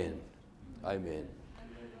 Amen. Amen.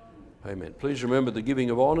 Amen. Please remember the giving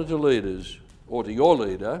of honour to leaders, or to your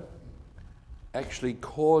leader, actually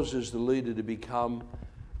causes the leader to become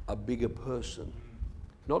a bigger person.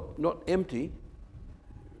 Not empty,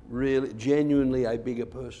 really, genuinely a bigger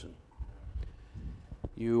person.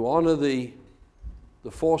 You honour the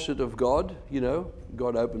faucet of God,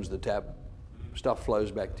 God opens the tap, stuff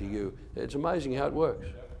flows back to you. It's amazing how it works.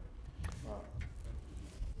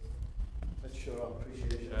 Let's show our